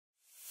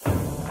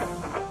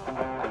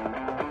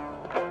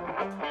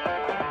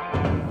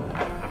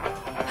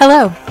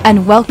Hello,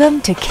 and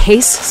welcome to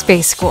Case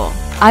Space School.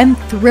 I'm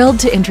thrilled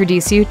to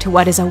introduce you to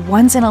what is a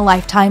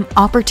once-in-a-lifetime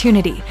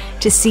opportunity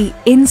to see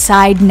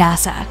inside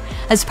NASA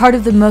as part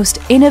of the most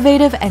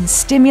innovative and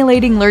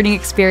stimulating learning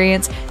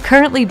experience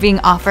currently being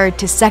offered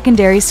to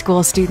secondary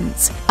school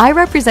students. I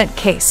represent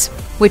CASE,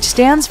 which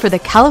stands for the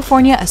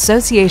California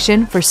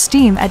Association for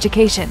STEAM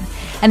Education,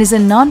 and is a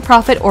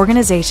nonprofit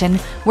organization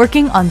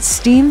working on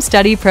STEAM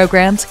study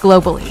programs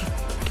globally.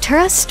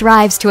 Actura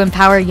strives to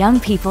empower young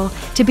people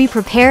to be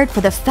prepared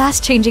for the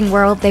fast-changing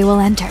world they will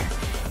enter.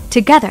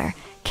 Together,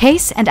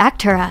 CASE and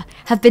Actura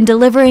have been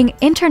delivering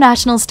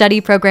international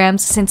study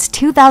programs since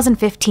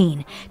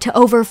 2015 to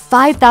over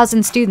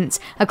 5,000 students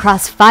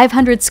across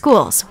 500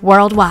 schools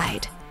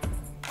worldwide.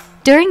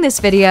 During this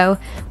video,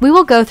 we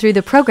will go through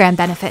the program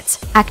benefits,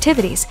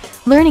 activities,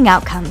 learning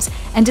outcomes,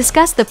 and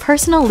discuss the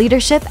personal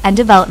leadership and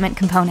development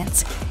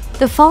components.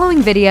 The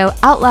following video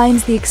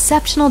outlines the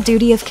exceptional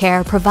duty of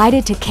care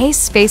provided to CASE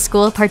Space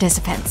School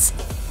participants.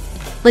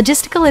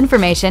 Logistical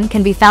information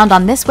can be found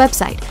on this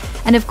website,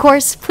 and of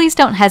course, please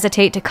don't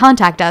hesitate to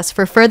contact us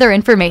for further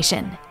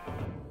information.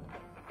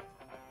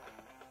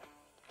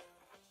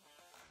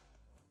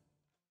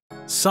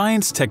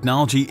 Science,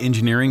 technology,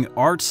 engineering,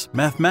 arts,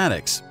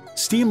 mathematics.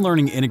 STEAM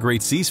learning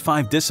integrates these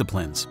 5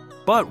 disciplines.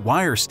 But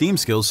why are STEAM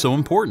skills so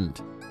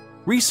important?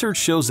 Research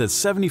shows that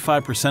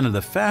 75% of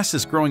the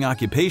fastest-growing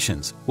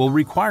occupations will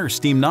require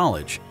STEAM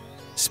knowledge.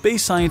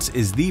 Space science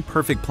is the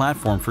perfect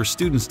platform for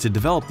students to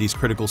develop these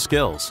critical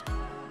skills.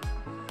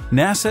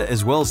 NASA,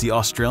 as well as the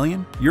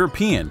Australian,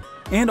 European,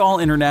 and all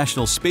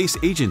international space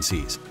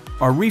agencies,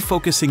 are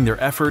refocusing their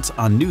efforts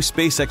on new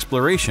space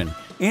exploration,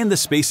 and the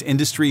space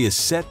industry is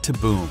set to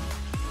boom.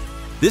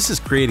 This is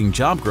creating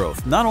job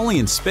growth not only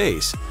in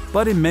space,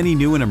 but in many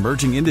new and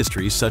emerging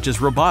industries such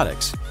as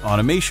robotics,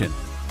 automation,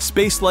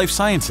 space life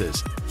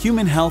sciences,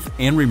 human health,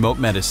 and remote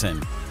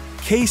medicine.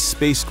 CASE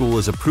Space School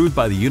is approved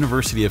by the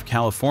University of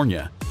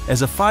California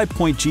as a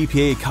 5-point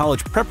GPA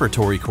college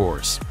preparatory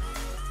course.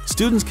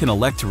 Students can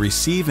elect to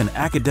receive an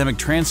academic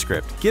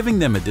transcript, giving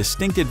them a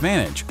distinct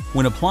advantage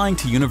when applying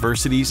to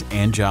universities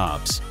and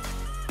jobs.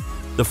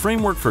 The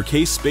framework for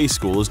CASE Space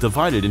School is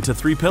divided into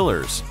 3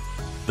 pillars.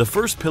 The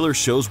first pillar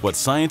shows what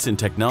science and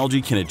technology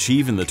can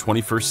achieve in the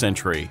 21st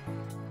century.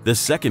 The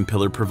second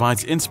pillar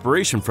provides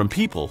inspiration from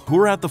people who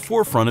are at the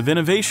forefront of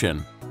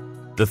innovation.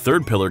 The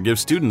third pillar gives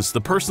students the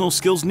personal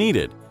skills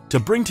needed to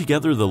bring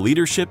together the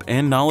leadership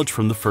and knowledge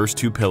from the first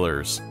 2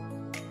 pillars.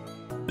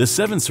 The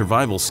 7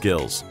 survival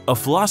skills, a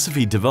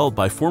philosophy developed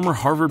by former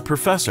Harvard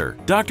professor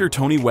Dr.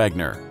 Tony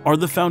Wagner, are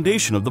the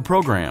foundation of the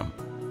program.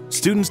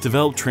 Students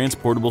develop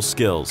transportable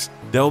skills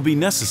that will be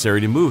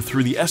necessary to move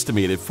through the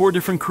estimated 4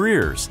 different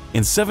careers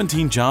and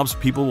 17 jobs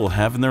people will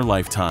have in their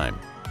lifetime.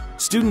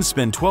 Students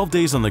spend 12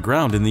 days on the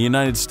ground in the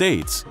United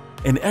States,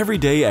 and every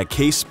day at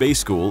CASE Space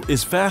School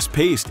is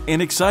fast-paced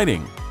and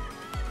exciting.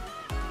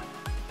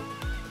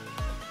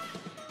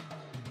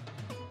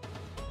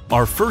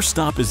 Our first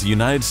stop is the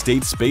United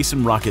States Space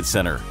and Rocket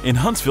Center in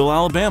Huntsville,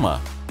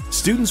 Alabama.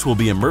 Students will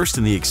be immersed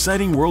in the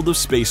exciting world of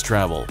space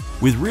travel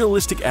with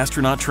realistic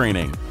astronaut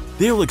training.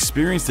 They will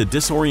experience the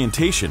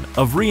disorientation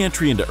of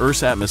re-entry into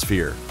Earth's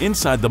atmosphere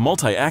inside the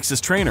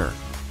multi-axis trainer,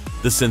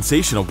 the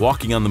sensation of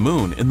walking on the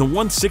moon in the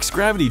 1/6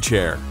 gravity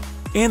chair,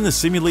 and the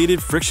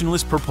simulated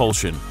frictionless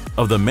propulsion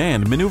of the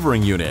Manned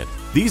Maneuvering Unit.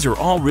 These are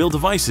all real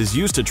devices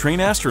used to train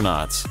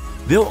astronauts.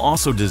 They'll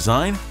also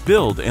design,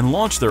 build, and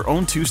launch their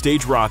own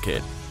 2-stage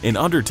rocket and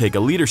undertake a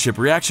leadership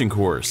reaction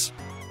course,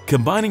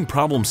 combining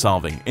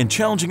problem-solving and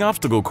challenging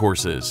obstacle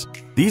courses.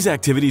 These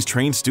activities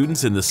train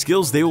students in the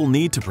skills they will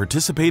need to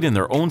participate in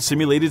their own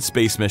simulated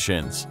space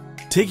missions,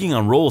 taking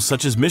on roles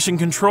such as mission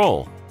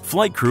control,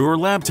 flight crew, or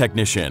lab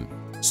technician.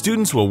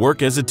 Students will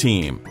work as a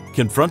team,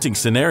 confronting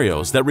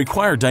scenarios that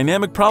require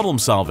dynamic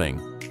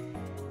problem-solving.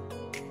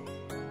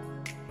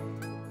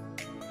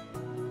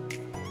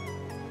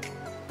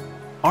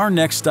 Our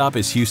next stop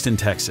is Houston,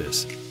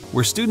 Texas,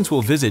 where students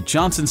will visit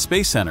Johnson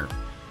Space Center.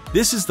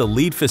 This is the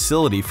lead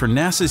facility for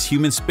NASA's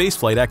human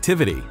spaceflight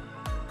activity,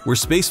 where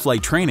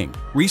spaceflight training,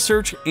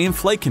 research, and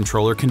flight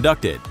control are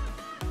conducted.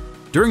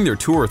 During their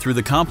tour through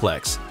the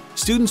complex,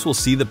 students will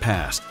see the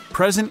past,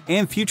 present,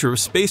 and future of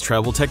space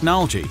travel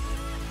technology.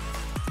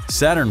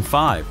 Saturn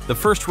V, the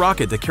first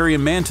rocket to carry a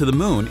man to the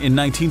moon in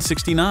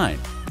 1969.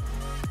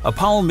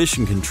 Apollo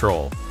Mission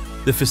Control,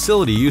 the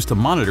facility used to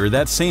monitor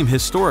that same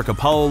historic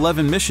Apollo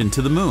 11 mission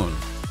to the moon.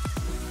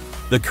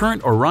 The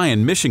current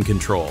Orion Mission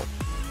Control,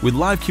 with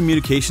live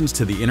communications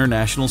to the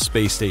International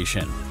Space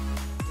Station.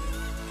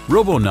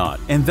 Robonaut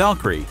and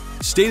Valkyrie,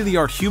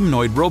 state-of-the-art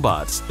humanoid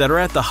robots that are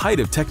at the height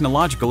of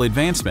technological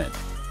advancement.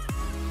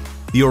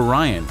 The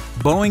Orion,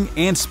 Boeing,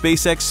 and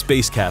SpaceX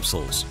space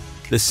capsules,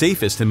 the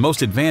safest and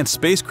most advanced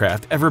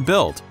spacecraft ever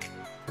built,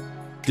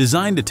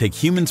 designed to take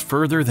humans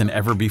further than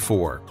ever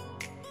before.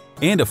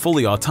 And a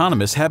fully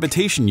autonomous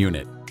habitation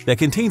unit that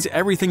contains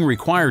everything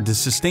required to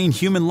sustain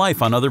human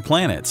life on other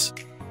planets.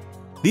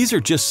 These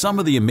are just some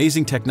of the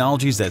amazing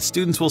technologies that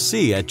students will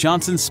see at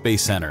Johnson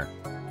Space Center.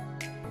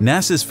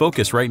 NASA's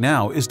focus right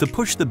now is to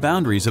push the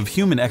boundaries of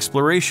human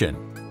exploration.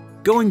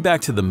 going back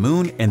to the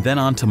Moon and then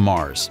on to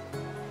Mars.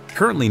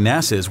 Currently,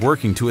 NASA is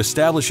working to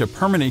establish a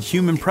permanent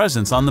human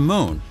presence on the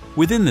Moon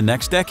within the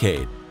next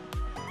decade.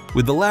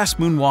 With the last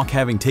moonwalk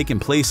having taken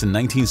place in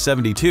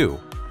 1972,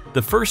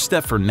 the first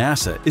step for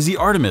NASA is the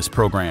Artemis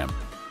program,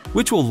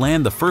 which will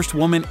land the first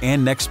woman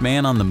and next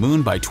man on the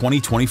Moon by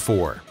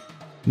 2024.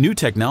 New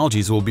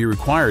technologies will be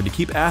required to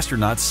keep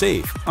astronauts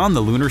safe on the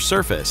lunar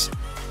surface,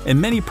 and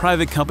many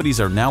private companies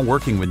are now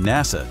working with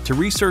NASA to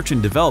research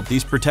and develop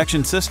these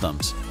protection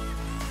systems.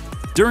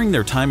 During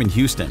their time in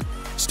Houston,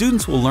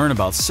 students will learn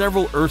about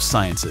several Earth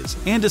sciences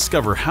and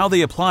discover how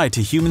they apply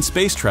to human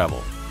space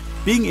travel,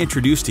 being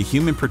introduced to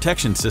human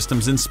protection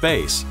systems in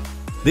space.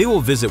 They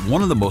will visit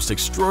one of the most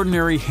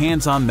extraordinary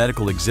hands-on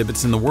medical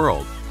exhibits in the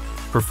world,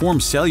 perform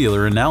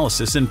cellular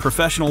analysis in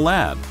professional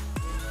lab,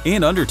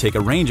 and undertake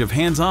a range of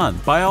hands-on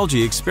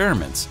biology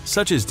experiments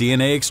such as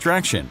DNA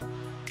extraction.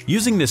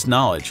 Using this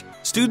knowledge,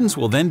 students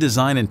will then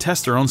design and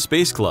test their own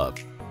space glove,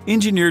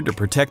 engineered to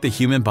protect the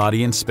human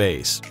body in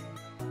space.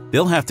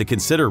 They'll have to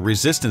consider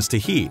resistance to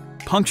heat,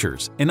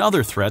 punctures, and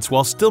other threats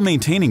while still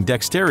maintaining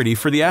dexterity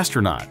for the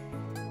astronaut.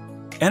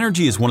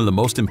 Energy is one of the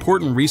most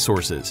important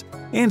resources,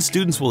 and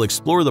students will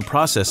explore the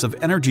process of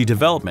energy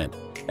development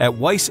at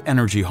Weiss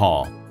Energy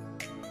Hall.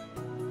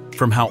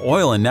 From how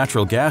oil and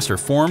natural gas are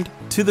formed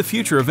to the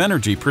future of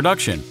energy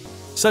production,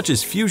 such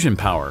as fusion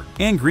power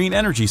and green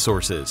energy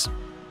sources.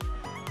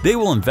 They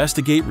will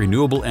investigate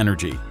renewable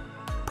energy,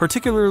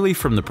 particularly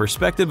from the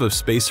perspective of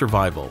space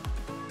survival,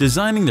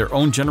 designing their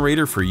own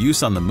generator for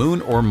use on the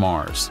Moon or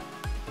Mars,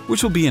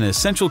 which will be an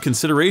essential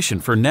consideration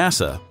for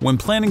NASA when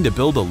planning to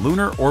build a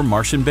lunar or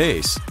Martian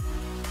base.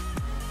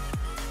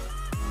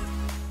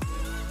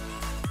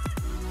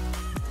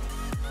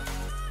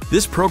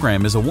 This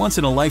program is a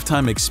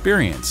once-in-a-lifetime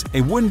experience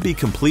and wouldn't be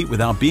complete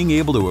without being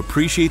able to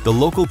appreciate the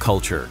local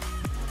culture.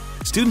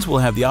 Students will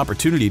have the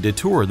opportunity to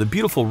tour the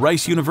beautiful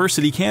Rice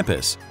University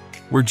campus,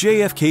 where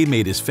JFK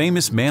made his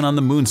famous Man on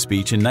the Moon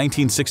speech in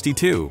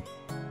 1962.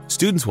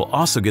 Students will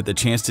also get the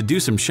chance to do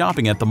some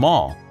shopping at the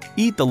mall,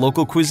 eat the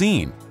local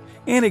cuisine,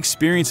 and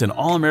experience an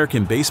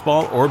All-American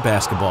baseball or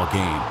basketball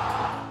game.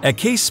 At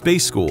Case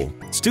Space School,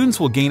 students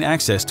will gain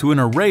access to an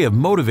array of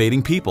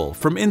motivating people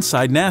from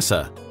inside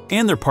NASA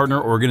and their partner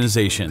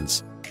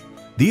organizations.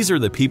 These are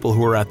the people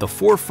who are at the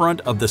forefront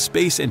of the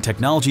space and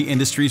technology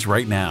industries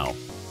right now.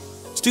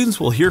 Students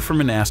will hear from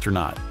an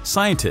astronaut,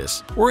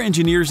 scientists, or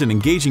engineers in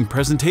engaging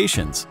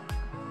presentations.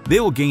 They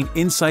will gain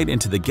insight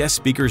into the guest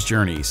speakers'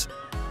 journeys,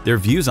 their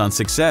views on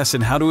success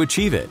and how to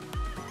achieve it.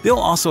 They'll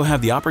also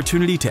have the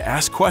opportunity to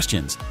ask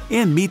questions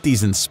and meet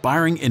these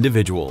inspiring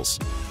individuals.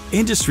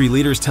 Industry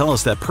leaders tell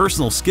us that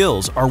personal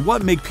skills are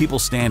what make people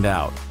stand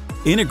out.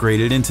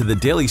 Integrated into the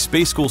daily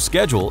Space School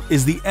schedule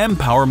is the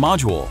Empower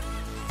module.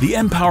 The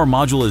Empower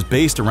module is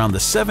based around the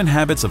 7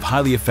 habits of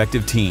highly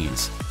effective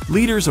teens.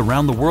 Leaders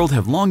around the world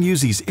have long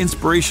used these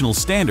inspirational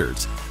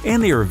standards,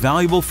 and they are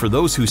valuable for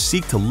those who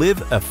seek to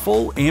live a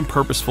full and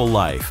purposeful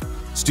life.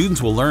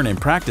 Students will learn and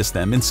practice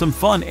them in some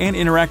fun and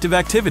interactive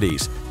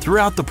activities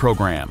throughout the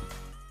program.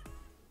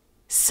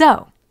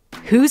 So,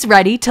 who's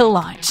ready to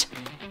launch?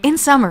 In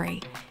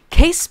summary,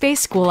 Case Space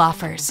School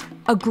offers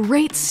a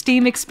great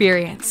STEAM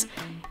experience,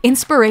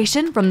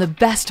 inspiration from the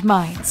best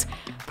minds,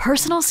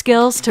 personal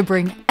skills to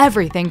bring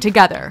everything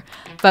together,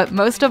 but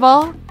most of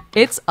all,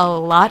 it's a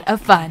lot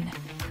of fun.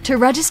 To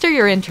register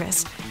your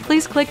interest,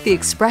 please click the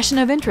Expression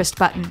of Interest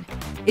button.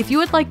 If you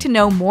would like to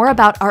know more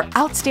about our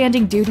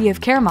outstanding duty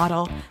of care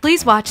model,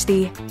 please watch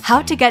the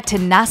How to Get to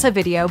NASA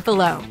video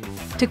below.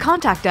 To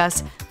contact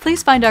us,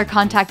 please find our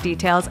contact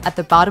details at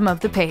the bottom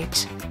of the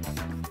page.